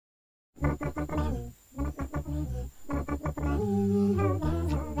What's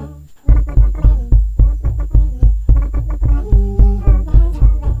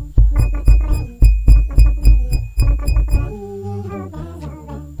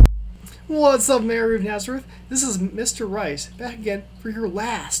up, Mary of Nazareth? This is Mr. Rice, back again for your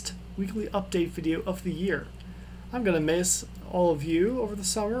last weekly update video of the year. I'm going to miss all of you over the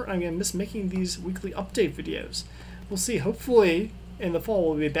summer. I'm going to miss making these weekly update videos. We'll see. Hopefully, in the fall,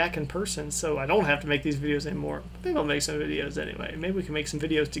 we'll be back in person, so I don't have to make these videos anymore. I think I'll make some videos anyway. Maybe we can make some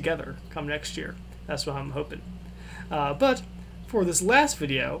videos together come next year. That's what I'm hoping. But for this last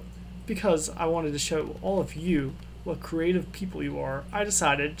video, because I wanted to show all of you what creative people you are, I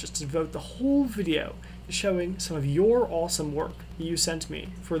decided just to devote the whole video to showing some of your awesome work you sent me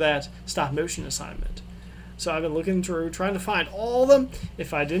for that stop motion assignment. So I've been looking through, trying to find all of them.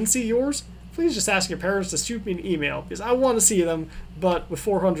 If I didn't see yours, please just ask your parents to shoot me an email, because I want to see them, but with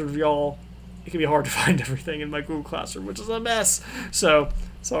 400 of y'all, it can be hard to find everything in my Google Classroom, which is a mess. So,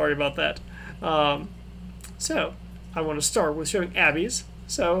 sorry about that. So, I want to start with showing Abby's.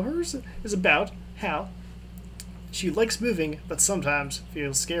 So, hers is about how she likes moving, but sometimes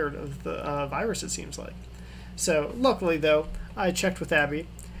feels scared of the virus, it seems like. So, luckily, though, I checked with Abby,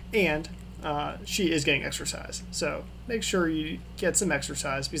 and she is getting exercise. So, make sure you get some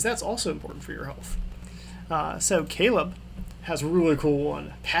exercise, because that's also important for your health. So, Caleb has a really cool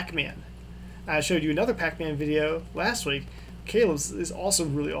one, Pac-Man. I showed you another Pac-Man video last week. Caleb's is also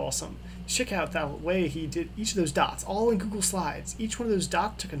really awesome. Check out that way he did each of those dots, all in Google Slides. Each one of those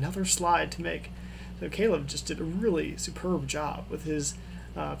dots took another slide to make. So Caleb just did a really superb job with his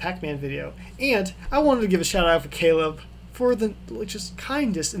Pac-Man video. And I wanted to give a shout out for Caleb for the just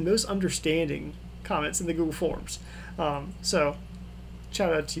kindest and most understanding comments in the Google Forms. So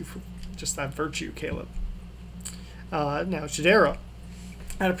shout out to you for just that virtue, Caleb. Now Shadera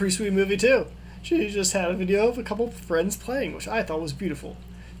had a pretty sweet movie too. She just had a video of a couple of friends playing, which I thought was beautiful.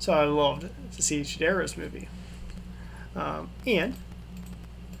 So I loved to see Shadera's movie. And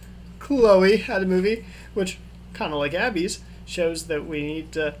Chloe had a movie, which, kind of like Abby's, shows that we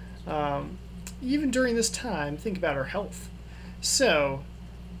need to, even during this time, think about our health. So,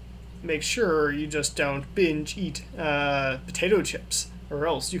 make sure you just don't binge eat potato chips, or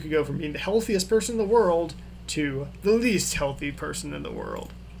else you could go from being the healthiest person in the world to the least healthy person in the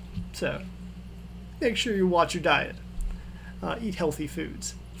world. So, make sure you watch your diet. Eat healthy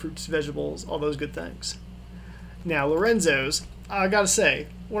foods, fruits, vegetables, all those good things. Now, Lorenzo's, I gotta say,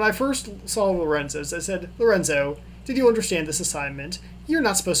 when I first saw Lorenzo's, I said, Lorenzo, did you understand this assignment? You're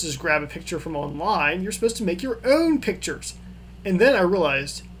not supposed to just grab a picture from online. You're supposed to make your own pictures. And then I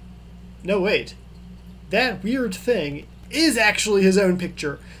realized, no, wait. That weird thing is actually his own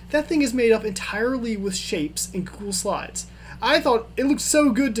picture. That thing is made up entirely with shapes in Google Slides. I thought it looked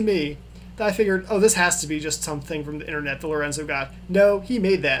so good to me that I figured, oh, this has to be just something from the internet that Lorenzo got. No, he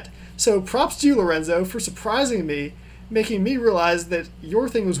made that. So props to you, Lorenzo, for surprising me, making me realize that your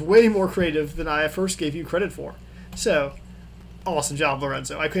thing was way more creative than I at first gave you credit for. So, awesome job,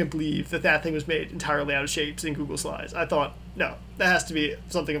 Lorenzo. I couldn't believe that that thing was made entirely out of shapes in Google Slides. I thought, no, that has to be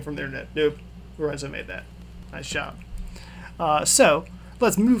something from the internet. Nope, Lorenzo made that. Nice job. So,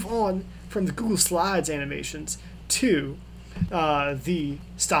 let's move on from the Google Slides animations to the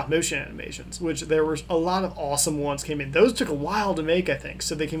stop motion animations, which there were a lot of awesome ones came in. Those took a while to make, I think,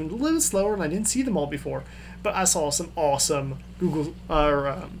 so they came in a little slower, and I didn't see them all before. But I saw some awesome Google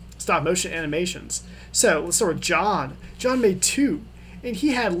stop motion animations. So let's start with John. John made two, and he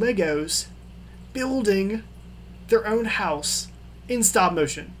had Legos building their own house in stop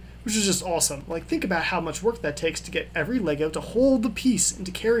motion, which is just awesome. Like, think about how much work that takes to get every Lego to hold the piece and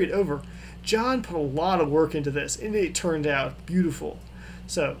to carry it over. John put a lot of work into this, and it turned out beautiful.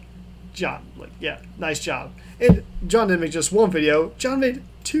 So, John, nice job. And John didn't make just one video. John made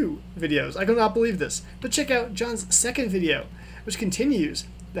 2 videos. I could not believe this. But check out John's second video, which continues.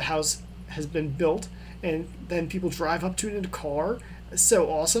 The house has been built, and then people drive up to it in a car. It's so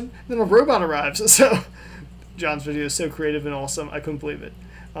awesome. And then a robot arrives. So, John's video is so creative and awesome. I couldn't believe it.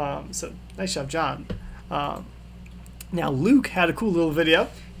 So, nice job, John. Now, Luke had a cool little video.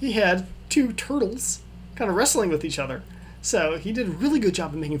 He had 2 turtles kind of wrestling with each other. So he did a really good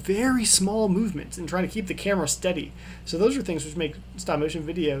job of making very small movements and trying to keep the camera steady. So those are things which make stop motion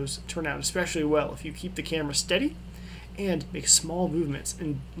videos turn out especially well if you keep the camera steady and make small movements.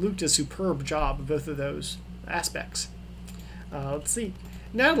 And Luke did a superb job of both of those aspects. Let's see.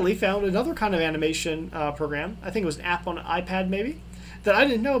 Natalie found another kind of animation program. I think it was an app on an iPad maybe, that I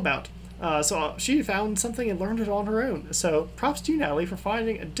didn't know about. So she found something and learned it on her own. So props to you, Natalie, for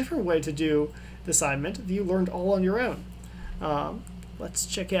finding a different way to do the assignment that you learned all on your own. let's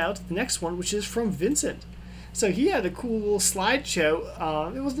check out the next one, which is from Vincent. So he had a cool little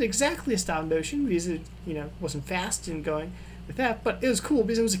slideshow. It wasn't exactly a stop motion because it, wasn't fast and going with that, but it was cool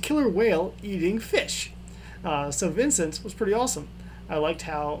because it was a killer whale eating fish. So Vincent was pretty awesome. I liked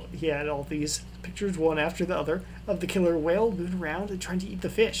how he had all these pictures, one after the other, of the killer whale moving around and trying to eat the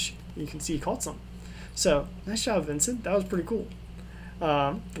fish. You can see he caught some. So, nice job, Vincent. That was pretty cool.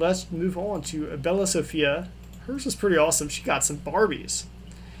 Let's move on to Bella Sophia. Hers was pretty awesome. She got some Barbies.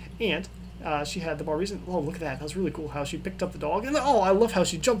 And she had the Barbies. And, oh, look at that. That was really cool how she picked up the dog. And, oh, I love how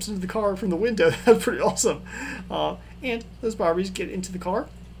she jumps into the car from the window. That was pretty awesome. And those Barbies get into the car.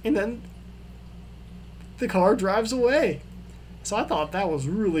 And then the car drives away. So I thought that was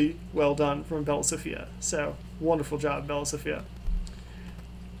really well done from Bella Sophia. So, wonderful job, Bella Sophia.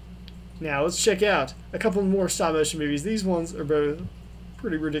 Now, let's check out a couple more stop motion movies. These ones are both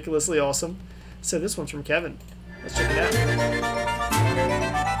pretty ridiculously awesome. So this one's from Kevin. Let's check it out.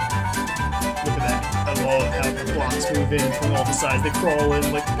 Look at that. I love how the blocks move in from all the sides. They crawl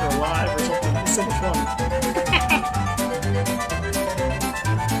in like they're alive or something. It's so much fun.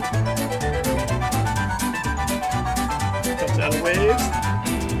 Out of waves.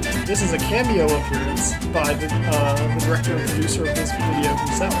 This is a cameo appearance by the director and producer of this video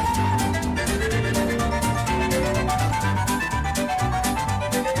himself.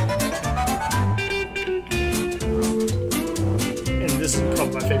 And this is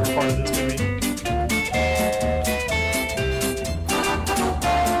probably my favorite part of this movie.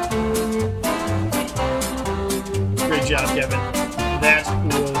 Great job, Kevin. That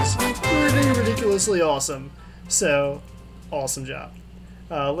was pretty ridiculously awesome. So, awesome job.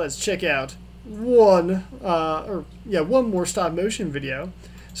 Let's check out one more stop motion video.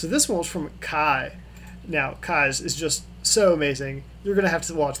 So this one was from Kai. Now, Kai's is just so amazing. You're gonna have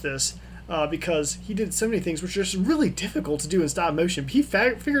to watch this because he did so many things which are just really difficult to do in stop motion. He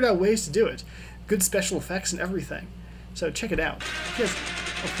figured out ways to do it. Good special effects and everything. So check it out. He has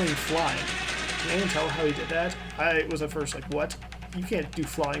a plane flying. Can anyone tell how he did that? I was at first like, what? You can't do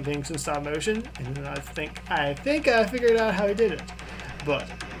flying things in stop motion. And then I think I figured out how he did it. But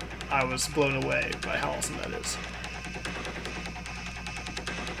I was blown away by how awesome that is.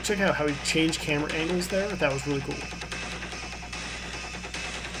 Check out how he changed camera angles there. That was really cool.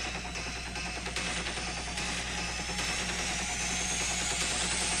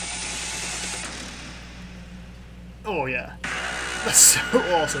 Oh yeah, that's so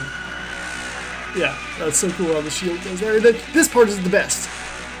awesome. Yeah, that's so cool how the shield goes there. And then this part is the best.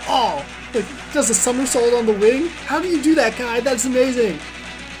 Oh, like, does a somersault on the wing? How do you do that, Kai? That's amazing.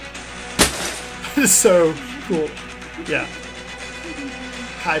 It's so cool. Yeah.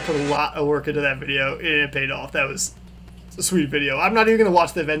 Kai put a lot of work into that video, and it paid off. That was a sweet video. I'm not even going to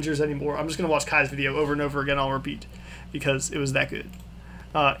watch the Avengers anymore. I'm just going to watch Kai's video over and over again on repeat, because it was that good.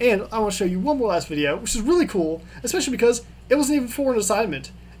 And I want to show you one more last video, which is really cool, especially because it wasn't even for an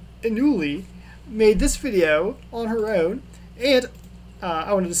assignment. Anuli made this video on her own, and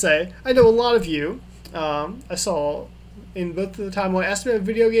I wanted to say, I know a lot of you, I saw in both the time when I asked about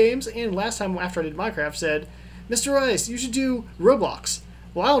video games and last time after I did Minecraft said, Mr. Rice, you should do Roblox.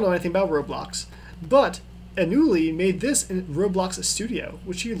 Well, I don't know anything about Roblox, but Anuli made this in Roblox Studio,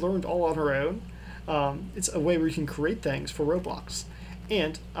 which she learned all on her own. It's a way where you can create things for Roblox.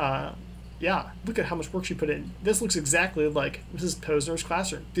 And, yeah, look at how much work she put in. This looks exactly like Mrs. Posner's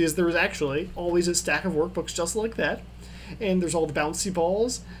classroom, because there was actually always a stack of workbooks just like that. And there's all the bouncy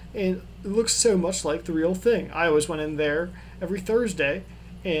balls, and it looks so much like the real thing. I always went in there every Thursday,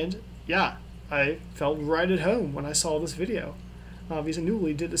 and yeah, I felt right at home when I saw this video. Because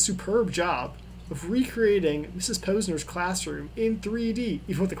Anuli did a superb job of recreating Mrs. Posner's classroom in 3D,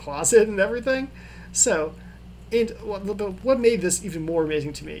 even with the closet and everything. So, and what made this even more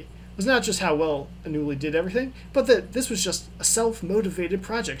amazing to me was not just how well Anuli did everything, but that this was just a self-motivated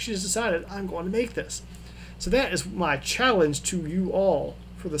project. She just decided, I'm going to make this. So that is my challenge to you all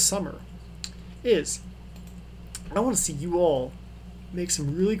for the summer, is I want to see you all make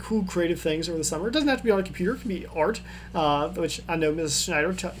some really cool creative things over the summer. It doesn't have to be on a computer. It can be art, which I know Mrs.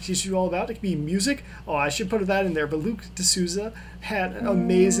 Schneider teaches you all about. It can be music. Oh, I should put that in there. But Luke D'Souza had an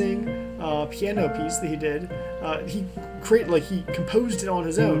amazing piano piece that he did. He composed it on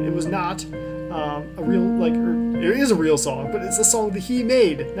his own. It was not a real, it is a real song, but it's a song that he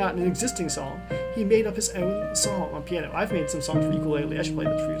made, not an existing song. He made up his own song on piano. I've made some songs for ukulele. I should play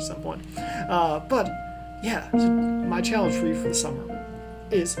those for you at some point. But yeah, so my challenge for you for the summer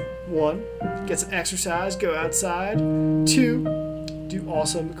is 1, get some exercise, go outside. 2, do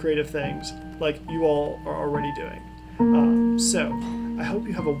awesome creative things like you all are already doing. So I hope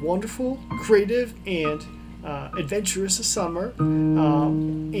you have a wonderful, creative, and adventurous summer,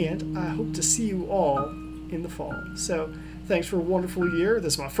 and I hope to see you all in the fall. So thanks for a wonderful year.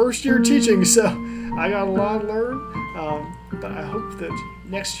 This is my first year teaching, so I got a lot to learn, but I hope that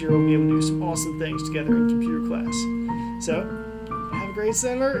next year we'll be able to do some awesome things together in computer class. So have a great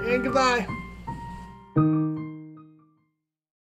summer, and goodbye.